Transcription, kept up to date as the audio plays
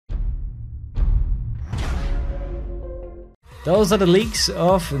Those are the leaks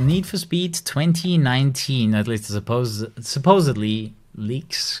of Need for Speed 2019, at least supposedly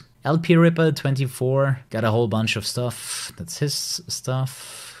leaks. LP Ripper 24 got a whole bunch of stuff. That's his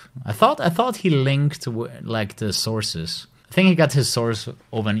stuff. I thought he linked like the sources. I think he got his source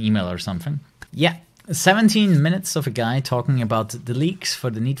over an email or something. Yeah, 17 minutes of a guy talking about the leaks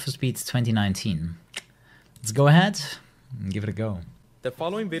for the Need for Speed 2019. Let's go ahead and give it a go. The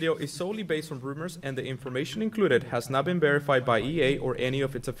following video is solely based on rumors, and the information included has not been verified by EA or any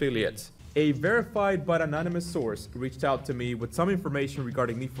of its affiliates. A verified but anonymous source reached out to me with some information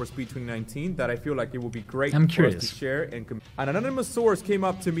regarding Need for Speed 2019 that I feel like it would be great for us to share. And an anonymous source came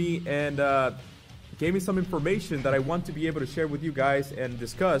up to me and gave me some information that I want to be able to share with you guys and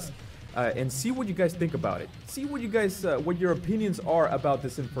discuss and see what you guys think about it. See what you guys, what your opinions are about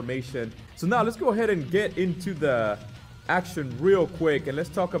this information. So now let's go ahead and get into the action real quick and let's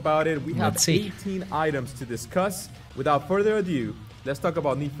talk about it. We have 18 items to discuss. Without further ado, let's talk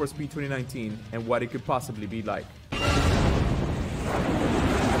about Need for Speed 2019 and what it could possibly be like.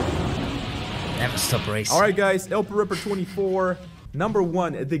 Never stop racing. Alright guys, LP Ripper 24. Number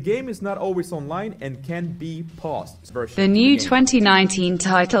 1, the game is not always online and can be paused. The new 2019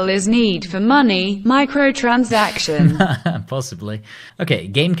 title is Need for Money, Microtransaction. Possibly. Okay,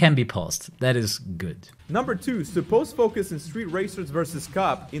 game can be paused. That is good. Number 2, supposed focus in Street Racers vs.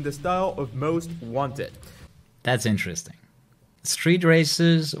 Cop in the style of Most Wanted. That's interesting. Street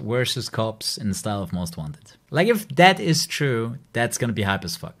Racers versus Cops in the style of Most Wanted. Like, if that is true, that's gonna be hype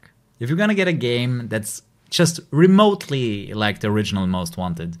as fuck. If you're gonna get a game that's just remotely like the original Most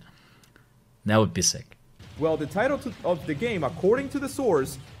Wanted, that would be sick. Well, the title of the game, according to the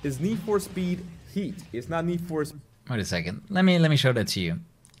source, is Need for Speed Heat. It's not Need for Speed. Wait a second. Let me show that to you.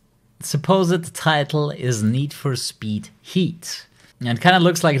 Supposed title is Need for Speed Heat. And it kind of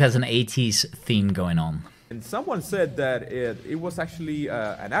looks like it has an 80s theme going on. And someone said that it was actually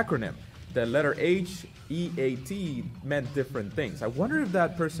an acronym. The letter H, E, A, T meant different things. I wonder if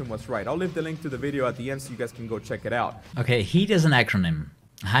that person was right. I'll leave the link to the video at the end so you guys can go check it out. Okay, HEAT is an acronym.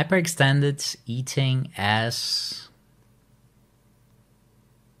 Hyperextended Eating Ass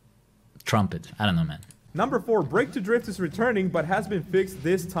Trumpet. I don't know, man. Number 4, Brake to Drift is returning but has been fixed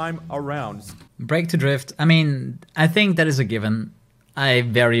this time around. Brake to Drift, I mean, I think that is a given. I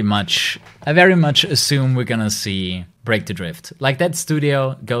very much assume we're gonna see Brake to Drift. Like, that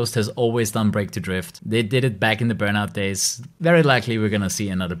studio, Ghost, has always done Brake to Drift. They did it back in the Burnout days. Very likely we're gonna see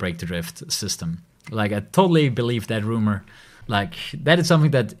another Brake to Drift system. Like, I totally believe that rumor. Like, that is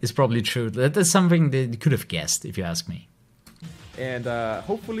something that is probably true. That is something they could have guessed, if you ask me. And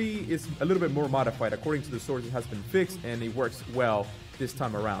hopefully it's a little bit more modified. According to the source, it has been fixed and it works well this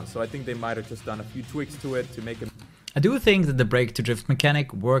time around. So I think they might have just done a few tweaks to it to make it. I do think that the Brake to Drift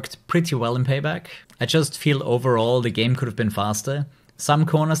mechanic worked pretty well in Payback. I just feel overall the game could have been faster. Some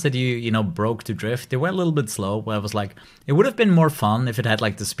corners that you broke to drift, they were a little bit slow, where I was like, it would have been more fun if it had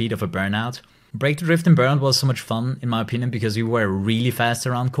like the speed of a Burnout. Brake to Drift in Burnout was so much fun, in my opinion, because you were really fast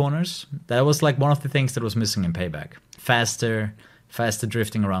around corners. That was like one of the things that was missing in Payback. Faster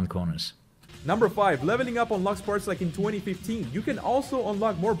drifting around corners. Number 5, leveling up unlocks parts like in 2015. You can also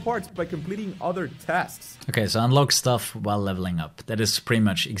unlock more parts by completing other tasks. Okay, so unlock stuff while leveling up. That is pretty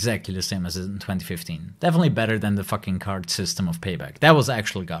much exactly the same as in 2015. Definitely better than the fucking card system of Payback. That was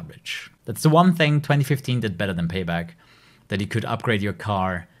actual garbage. That's the one thing 2015 did better than Payback. That you could upgrade your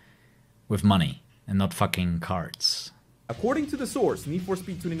car with money and not fucking cards. According to the source, Need for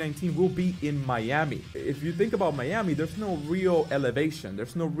Speed 2019 will be in Miami. If you think about Miami, there's no real elevation.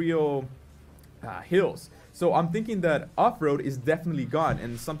 There's no real hills. So I'm thinking that off-road is definitely gone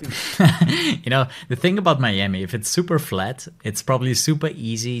and something... You know, the thing about Miami, if it's super flat, it's probably super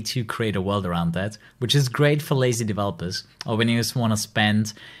easy to create a world around that, which is great for lazy developers, or when you just want to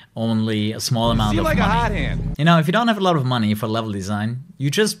spend only a small amount of money. A hot hand. You know, if you don't have a lot of money for level design, you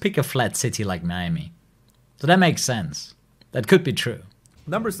just pick a flat city like Miami. So that makes sense. That could be true.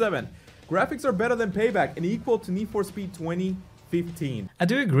 Number 7, graphics are better than Payback and equal to Need for Speed 2015. I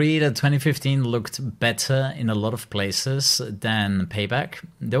do agree that 2015 looked better in a lot of places than Payback.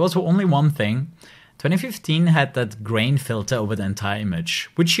 There was only one thing. 2015 had that grain filter over the entire image,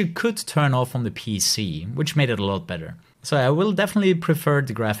 which you could turn off on the PC, which made it a lot better. So I will definitely prefer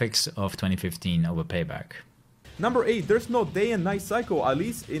the graphics of 2015 over Payback. Number 8, there's no day and night cycle, at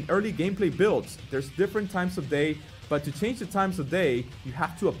least in early gameplay builds. There's different times of day, but to change the times of day, you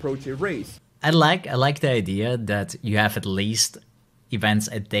have to approach a race. I like the idea that you have at least events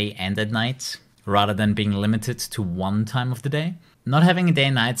at day and at night, rather than being limited to one time of the day. Not having a day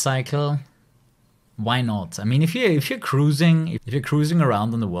and night cycle, why not? I mean, if you're cruising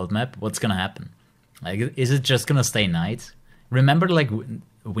around on the world map, what's gonna happen? Like, is it just gonna stay night? Remember like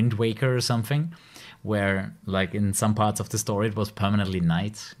Wind Waker or something, where like in some parts of the story it was permanently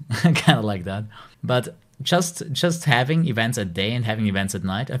night, kind of like that. But just having events at day and having events at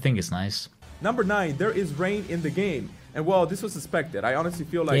night, I think is nice. Number 9, there is rain in the game. And well, this was expected. I honestly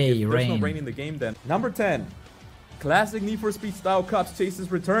feel like if there's no rain in the game, then... Number 10, classic Need for Speed style cops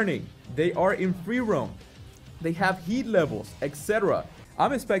chases returning. They are in free roam. They have heat levels, etc.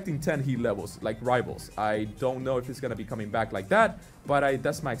 I'm expecting 10 heat levels, like rivals. I don't know if it's going to be coming back like that, but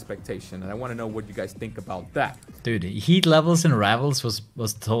that's my expectation, and I want to know what you guys think about that. Dude, heat levels in Rivals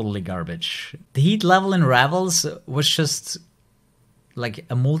was totally garbage. The heat level in Rivals was just like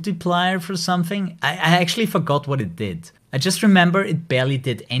a multiplier for something. I actually forgot what it did. I just remember it barely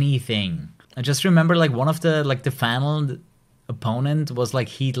did anything. I just remember like one of the final opponent was like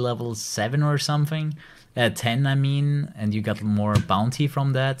heat level 7 or something. 10, I mean, and you got more bounty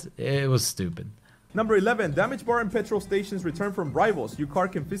from that. It was stupid. Number 11, damage bar and petrol stations return from rivals. Your car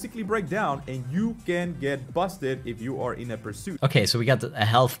can physically break down and you can get busted if you are in a pursuit. Okay, so we got a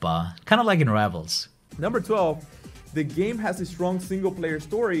health bar, kind of like in Rivals. Number 12, the game has a strong single player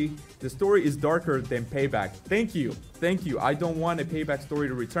story. The story is darker than Payback. Thank you. Thank you. I don't want a Payback story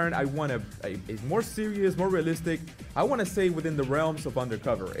to return. I want a more serious, more realistic. I want to say within the realms of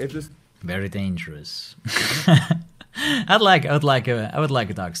Undercover. If this very dangerous. I would like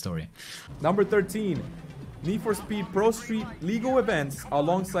a dark story. Number 13, Need for Speed Pro Street legal events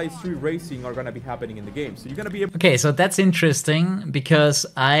alongside street racing are gonna be happening in the game. So you're gonna be able. Okay, so that's interesting because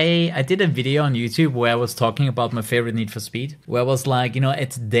I did a video on YouTube where I was talking about my favorite Need for Speed, where I was like, you know,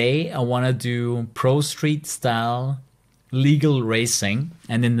 at day I wanna do Pro Street style legal racing,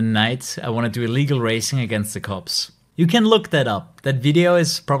 and in the night I wanna do illegal racing against the cops. You can look that up. That video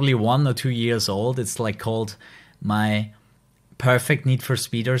is probably 1 or 2 years old. It's like called My Perfect Need for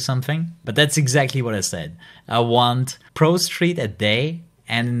Speed or something. But that's exactly what I said. I want Pro Street at day,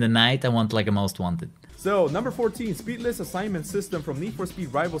 and in the night I want like a Most Wanted. So, number 14, Speedless assignment system from Need for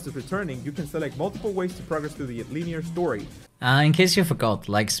Speed Rivals is returning. You can select multiple ways to progress through the linear story. In case you forgot,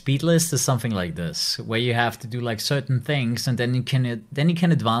 like Speedless is something like this, where you have to do like certain things, and then you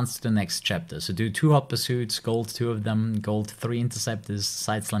can advance to the next chapter. So do 2 hot pursuits, gold 2 of them, gold 3 interceptors,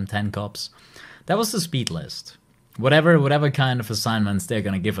 side slam 10 cops. That was the speed list. Whatever kind of assignments they're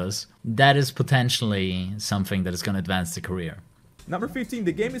gonna give us, that is potentially something that is gonna advance the career. Number 15,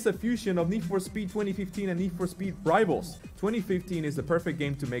 the game is a fusion of Need for Speed 2015 and Need for Speed Rivals. 2015 is the perfect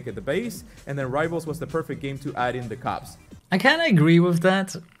game to make it the base, and then Rivals was the perfect game to add in the cops. I kind of agree with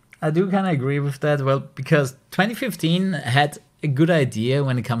that. I do kind of agree with that. Well, because 2015 had a good idea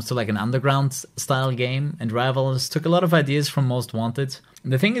when it comes to like an underground style game, and Rivals took a lot of ideas from Most Wanted.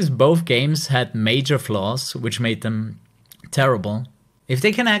 The thing is, both games had major flaws, which made them terrible. If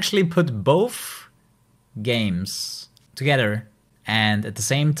they can actually put both games together and at the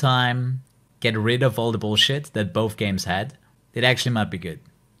same time get rid of all the bullshit that both games had, it actually might be good.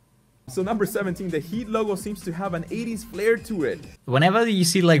 So number 17, the Heat logo seems to have an 80s flair to it. Whenever you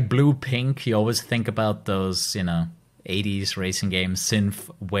see like blue pink, you always think about those, you know, 80s racing games, synth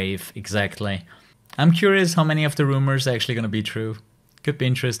wave, exactly. I'm curious how many of the rumors are actually going to be true. Could be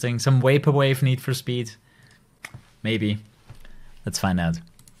interesting. Some vaporwave Need for Speed. Maybe. Let's find out.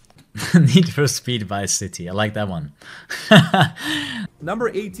 Need for Speed Vice City. I like that one. Number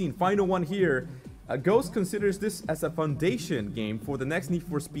 18, final one here. Ghost considers this as a foundation game for the next Need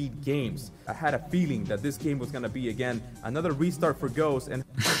for Speed games. I had a feeling that this game was gonna be, again, another restart for Ghost, and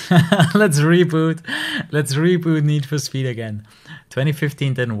Let's reboot Need for Speed again.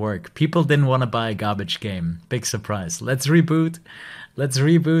 2015 didn't work. People didn't want to buy a garbage game. Big surprise. Let's reboot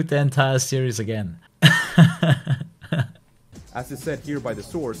the entire series again. as is said here by the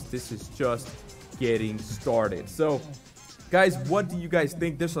source, this is just getting started. So, guys, what do you guys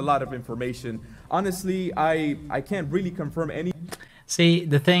think? There's a lot of information. Honestly, I can't really confirm any. See,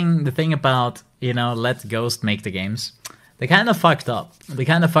 the thing about, you know, let Ghost make the games, they kind of fucked up. They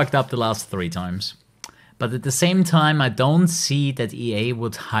kind of fucked up the last 3 times. But at the same time, I don't see that EA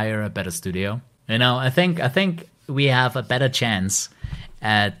would hire a better studio. You know, I think we have a better chance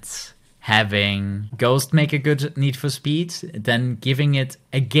at having Ghost make a good Need for Speed than giving it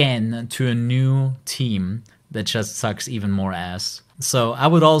again to a new team that just sucks even more ass. So I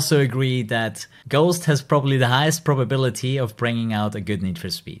would also agree that Ghost has probably the highest probability of bringing out a good Need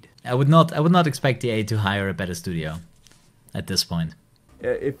for Speed. I would not expect EA to hire a better studio at this point.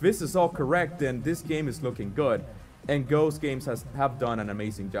 If this is all correct, then this game is looking good. And Ghost Games have done an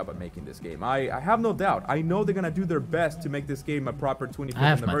amazing job at making this game. I have no doubt. I know they're gonna do their best to make this game a proper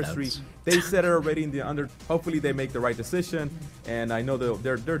 25th anniversary. They said it already in the under. Hopefully they make the right decision, and I know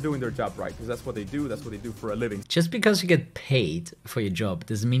they're doing their job right, because that's what they do. That's what they do for a living. Just because you get paid for your job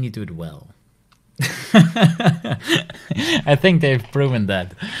doesn't mean you do it well. I think they've proven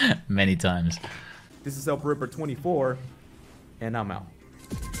that many times. This is Elp Ripper 24, and I'm out.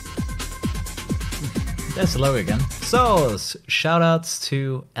 That's low again. So, shoutouts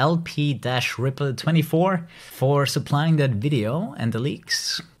to LP-Ripper24 for supplying that video and the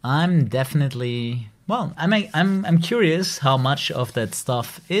leaks. I'm definitely, well, I'm curious how much of that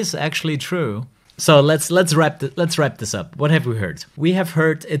stuff is actually true. So let's wrap this up. What have we heard? We have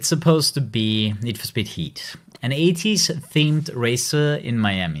heard it's supposed to be Need for Speed Heat, an 80s themed racer in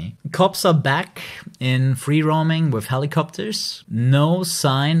Miami. Cops are back in free roaming with helicopters. No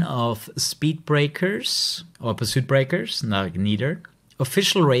sign of speed breakers or pursuit breakers, neither.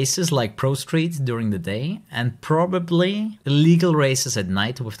 Official races like Pro Street during the day, and probably illegal races at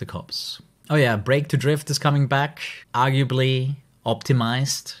night with the cops. Oh yeah, Brake to Drift is coming back, arguably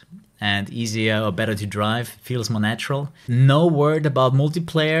optimized and easier or better to drive, feels more natural. No word about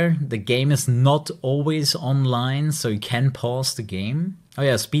multiplayer. The game is not always online, so you can pause the game. Oh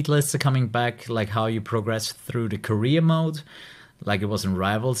yeah, speed lists are coming back, like how you progress through the career mode, like it was in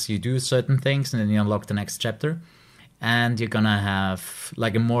Rivals. You do certain things and then you unlock the next chapter. And you're gonna have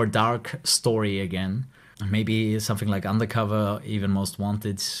like a more dark story again. Maybe something like Undercover, even Most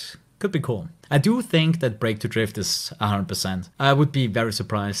Wanted. Could be cool. I do think that Brake to Drift is 100%. I would be very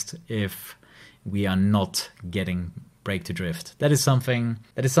surprised if we are not getting Brake to Drift. That is something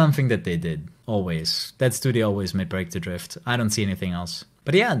that they did always. That studio always made Brake to Drift. I don't see anything else.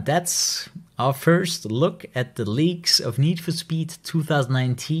 But yeah, that's our first look at the leaks of Need for Speed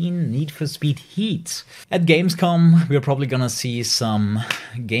 2019, Need for Speed Heat. At Gamescom, we're probably gonna see some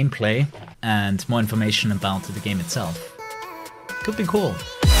gameplay and more information about the game itself. Could be cool.